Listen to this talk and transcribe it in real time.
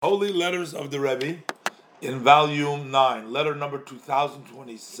Holy Letters of the Rebbe in volume 9, letter number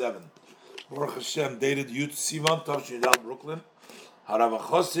 2027. Baruch Hashem, dated Yud Sivan, Tavshin Brooklyn. Harav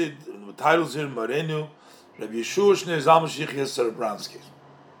Chosid, the titles here, Morenu, Rabbi Yeshua Shnei Zalman Shechiah Serebransky.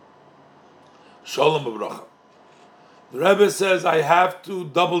 Shalom Abracha. The Rebbe says, I have to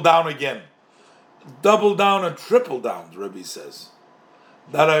double down again. Double down and triple down, the Rebbe says.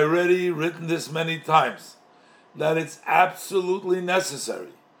 That I already written this many times. That it's absolutely necessary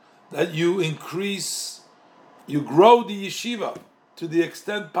that you grow the yeshiva to the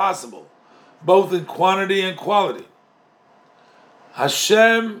extent possible, both in quantity and quality.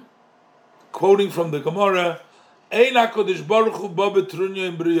 Hashem, quoting from the Gemara, Ein HaKadosh Baruch Hu ba betrunya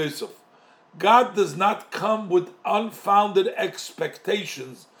im Bri Yosef. God does not come with unfounded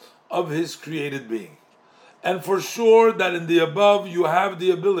expectations of His created being. And for sure that in the above you have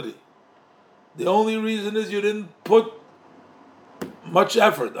the ability. The only reason is you didn't put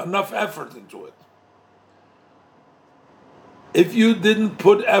enough effort into it. If you didn't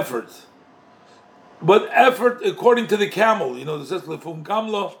put effort, but effort according to the camel, it says Lefum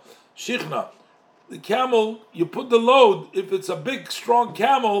Kamlo Shichna. The camel, you put the load. If it's a big, strong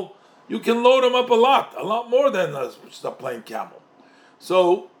camel, you can load him up a lot more than just a plain camel.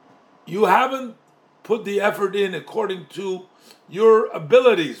 So you haven't put the effort in according to your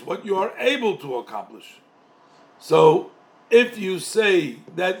abilities, what you are able to accomplish. So if you say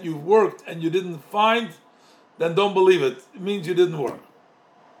that you worked and you didn't find, then don't believe it. It means you didn't work.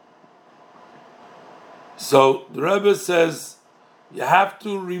 So the Rebbe says you have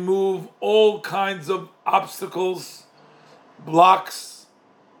to remove all kinds of obstacles, blocks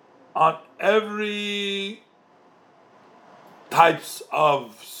on every types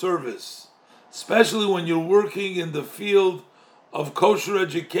of service, especially when you're working in the field of kosher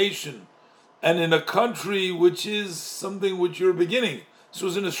education and in a country which is something which you're beginning. This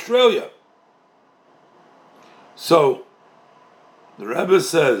was in Australia. So the Rebbe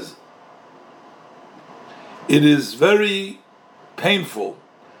says it is very painful,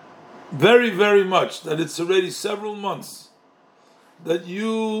 very, very much, that it's already several months that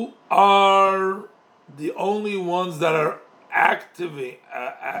you are the only ones that are actively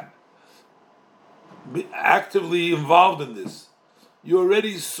involved in this. You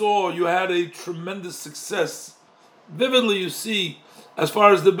already saw you had a tremendous success. Vividly you see as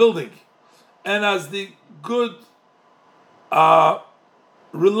far as the building and as the good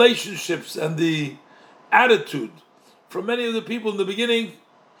relationships and the attitude from many of the people in the beginning.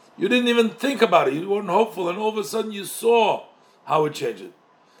 You didn't even think about it. You weren't hopeful, and all of a sudden you saw how it changed it.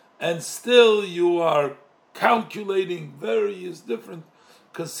 And still you are calculating various different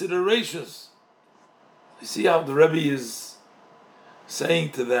considerations. You see how the Rebbe is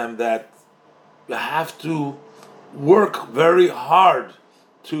saying to them that you have to work very hard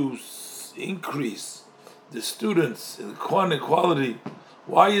to increase the students in quality.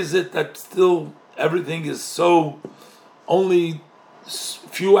 Why is it that still everything is so only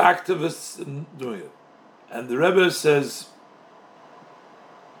few activists doing it? And the Rebbe says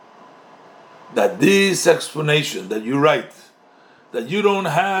that this explanation that you write, that you don't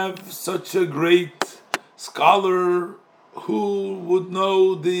have such a great scholar who would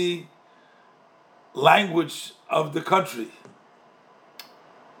know the language of the country.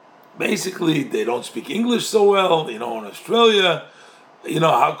 Basically, they don't speak English so well, in Australia,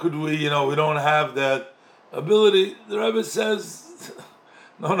 how could we, we don't have that ability. The Rebbe says,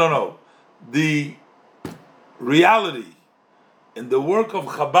 no. The reality in the work of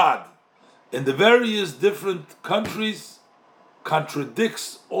Chabad in the various different countries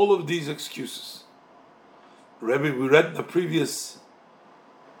contradicts all of these excuses. Rebbe, we read in the previous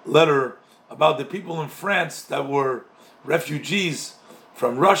letter about the people in France that were refugees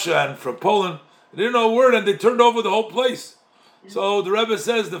from Russia and from Poland. They didn't know a word and they turned over the whole place. So the Rebbe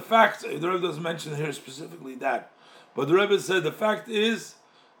says the Rebbe doesn't mention here specifically that, but the Rebbe said the fact is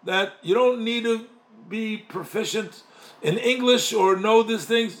that you don't need to be proficient in English or know these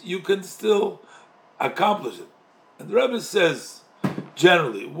things, you can still accomplish it. And the Rebbe says,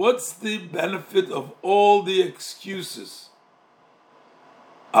 generally, what's the benefit of all the excuses?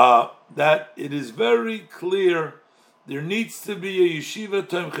 That it is very clear there needs to be a yeshiva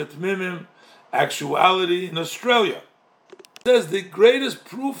Tomchet Mimim actuality in Australia. It says the greatest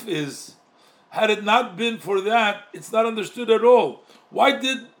proof is, had it not been for that, it's not understood at all. Why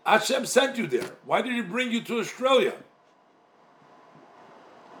did Hashem send you there? Why did He bring you to Australia?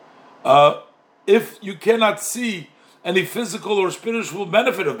 If you cannot see any physical or spiritual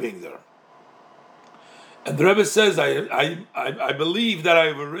benefit of being there. And the Rebbe says, I believe that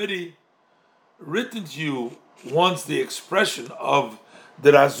I've already written to you once the expression of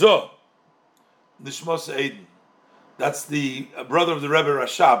the Razor, Nishmos Eiden. That's the brother of the Rebbe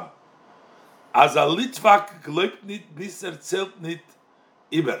Rashab. As a Litvak gleibt nit bis zählt nit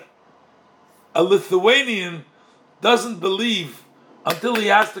iber. A Lithuanian doesn't believe until he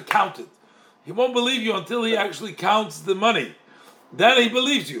has to count it. He won't believe you until he actually counts the money. Then he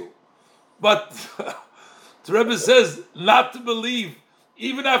believes you. But the Rebbe says not to believe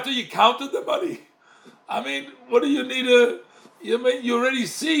even after you counted the money. I mean, what do you need you already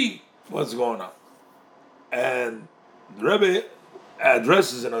see what's going on. And the Rebbe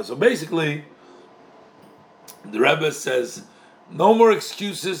addresses it. So basically, the Rebbe says, no more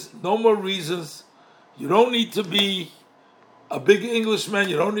excuses, no more reasons. You don't need to be a big Englishman.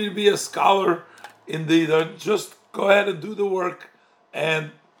 You don't need to be a scholar in just go ahead and do the work.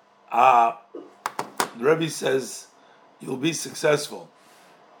 And the Rebbe says, you'll be successful.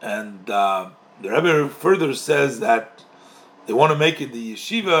 And the Rebbe further says that they want to make it the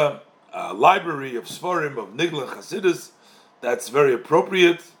yeshiva library of Sforim, of Nigla Chasidus. That's very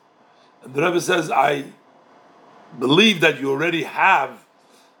appropriate. And the Rebbe says, I believe that you already have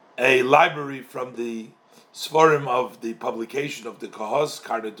a library from the Sforim of the publication of the Kahos,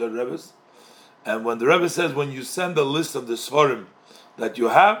 Karnator Rebbe's. And when the Rebbe says, when you send a list of the Sforim that you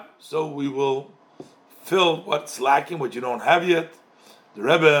have, so we will fill what's lacking, what you don't have yet. The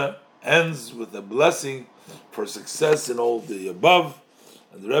Rebbe ends with a blessing for success in all the above.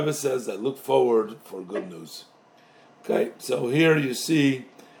 And the Rebbe says, I look forward for good news. Okay, so here you see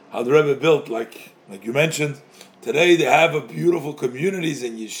how the Rebbe built, like you mentioned. Today they have a beautiful communities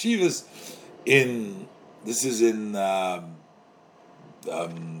and yeshivas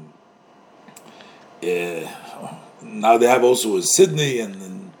now they have also in Sydney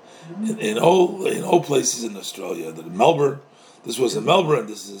and in all places in Australia. In Melbourne, this was in Melbourne,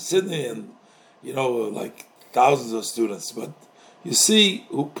 this is in Sydney, and like thousands of students. But you see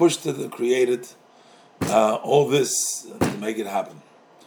who pushed it and created all this to make it happen.